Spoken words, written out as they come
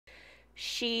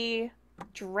she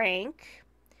drank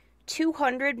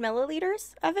 200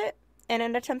 milliliters of it in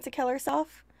an attempt to kill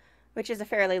herself, which is a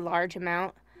fairly large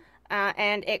amount.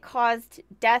 And it caused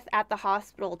death at the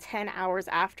hospital 10 hours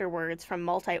afterwards from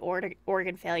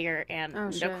multi-organ failure and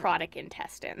necrotic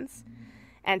intestines.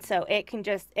 And so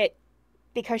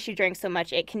because she drank so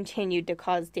much, it continued to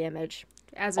cause damage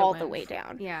all the way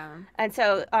down. Yeah. And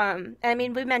so, I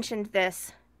mean, we mentioned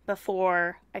this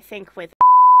before, I think, with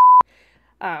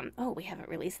we haven't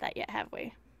released that yet, have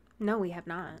we? No, we have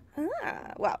not.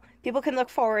 Well, people can look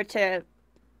forward to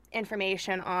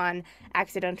information on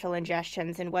accidental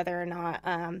ingestions and whether or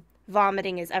not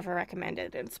vomiting is ever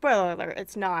recommended. And spoiler alert,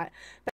 it's not.